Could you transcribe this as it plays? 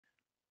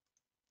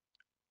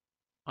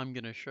I'm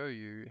going to show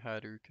you how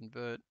to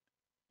convert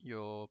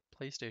your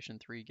PlayStation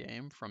 3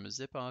 game from a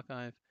zip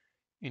archive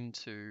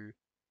into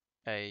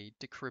a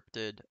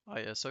decrypted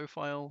ISO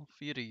file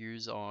for you to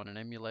use on an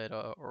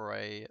emulator or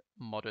a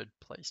modded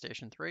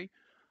PlayStation 3.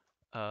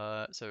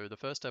 So the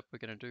first step we're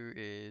going to do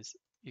is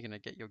you're going to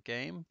get your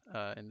game.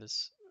 In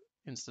this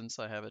instance,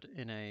 I have it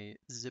in a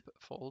zip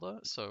folder,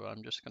 so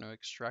I'm just going to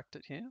extract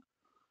it here.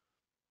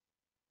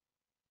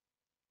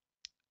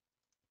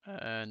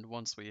 And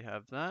once we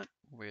have that,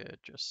 we're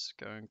just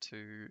going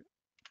to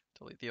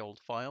delete the old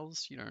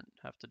files. You don't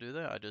have to do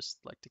that. I just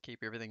like to keep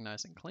everything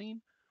nice and clean.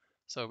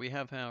 So we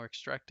have our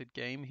extracted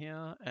game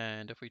here,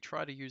 and if we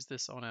try to use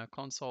this on our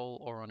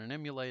console or on an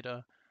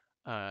emulator,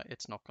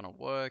 it's not going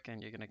to work,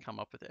 and you're going to come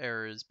up with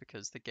errors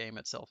because the game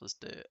itself is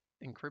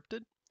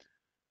encrypted.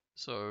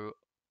 So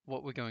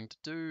what we're going to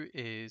do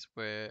is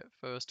we're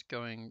first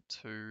going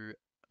to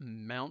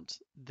mount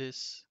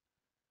this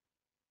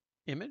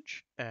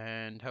image,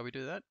 and how we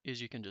do that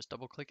is you can just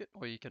double click it,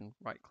 or you can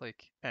right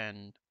click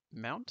and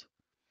mount,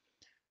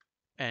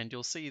 and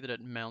you'll see that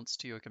it mounts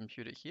to your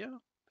computer here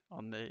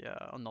on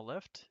the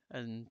left,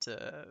 and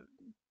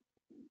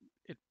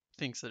it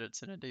thinks that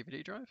it's in a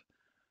DVD drive.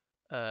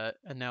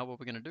 And now what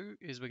we're going to do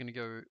is we're going to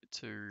go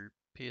to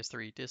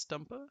PS3 disk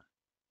dumper,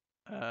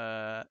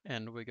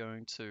 and we're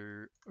going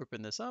to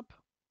open this up,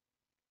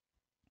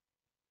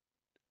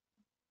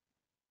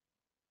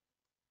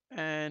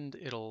 and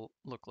it'll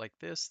look like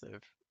this. They've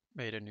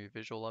made a new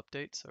visual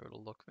update, so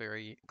it'll look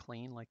very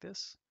clean like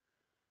this.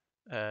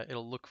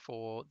 It'll look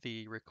for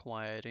the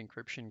required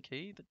encryption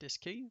key, the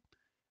disk key,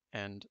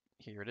 and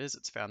here it is.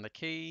 It's found the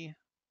key.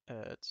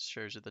 It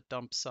shows you the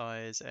dump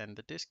size and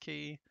the disk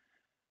key,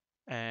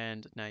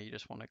 and now you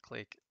just want to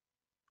click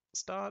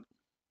start.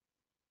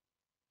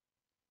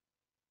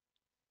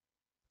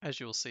 As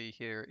you'll see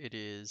here, it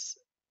is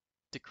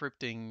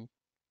decrypting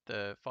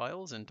the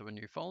files into a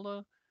new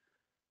folder.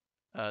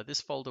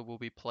 This folder will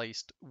be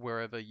placed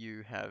wherever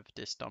you have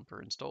disk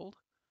dumper installed.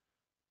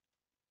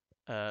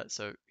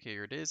 So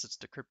here it is, it's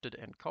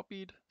decrypted and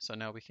copied. So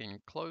now we can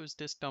close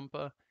disk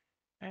dumper,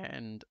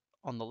 and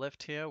on the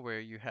left here where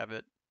you have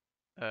it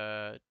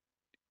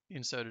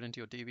inserted into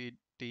your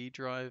DVD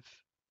drive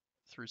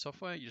through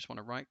software, you just want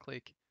to right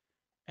click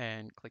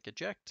and click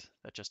eject.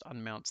 That just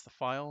unmounts the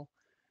file,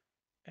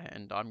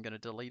 and I'm going to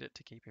delete it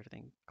to keep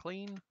everything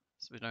clean,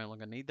 so we no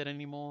longer need that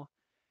anymore.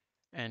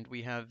 And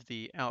we have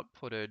the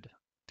outputted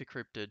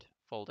decrypted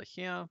folder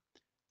here.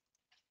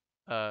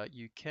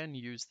 You can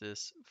use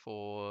this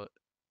for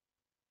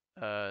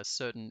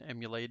certain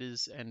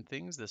emulators and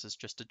things. This is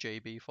just a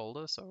JB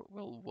folder, so it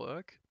will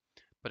work.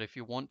 But if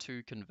you want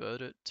to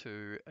convert it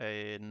to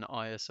an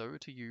ISO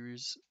to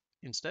use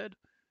instead,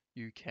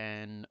 you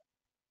can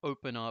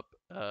open up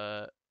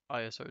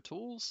ISO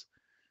tools.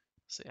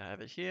 See, I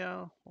have it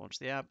here, launch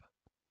the app,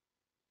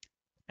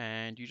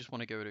 and you just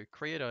want to go to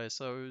create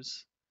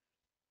ISOs,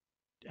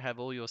 have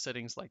all your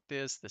settings like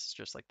this. This is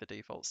just like the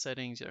default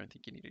settings. You don't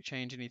think you need to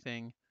change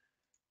anything.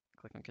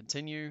 Click on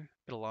continue.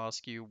 It'll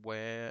ask you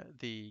where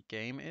the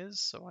game is.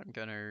 So I'm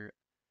going to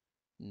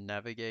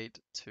navigate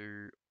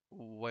to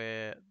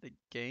where the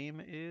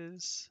game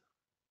is.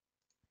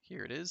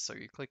 Here it is. So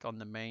you click on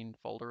the main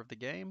folder of the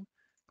game,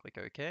 click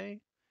OK,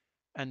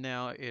 and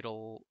now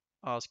it'll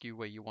ask you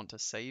where you want to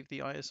save the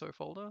ISO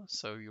folder.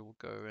 So you'll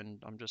go,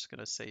 and I'm just going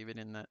to save it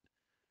in that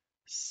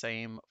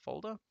same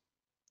folder.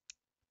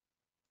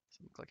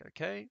 So click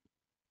OK.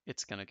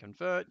 It's going to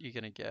convert. You're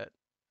going to get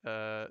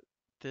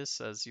this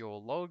as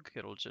your log.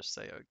 It'll just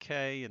say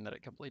OK and that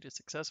it completed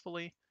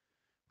successfully.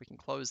 We can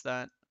close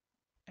that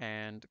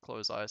and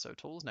close ISO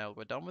tools. Now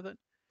we're done with it.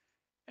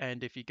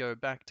 And if you go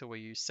back to where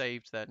you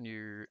saved that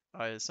new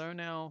ISO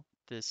now,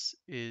 this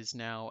is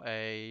now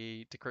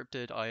a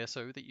decrypted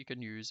ISO that you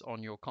can use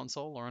on your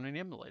console or on an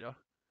emulator.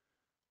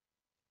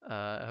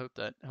 I hope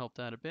that helped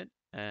out a bit,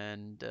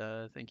 and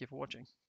thank you for watching.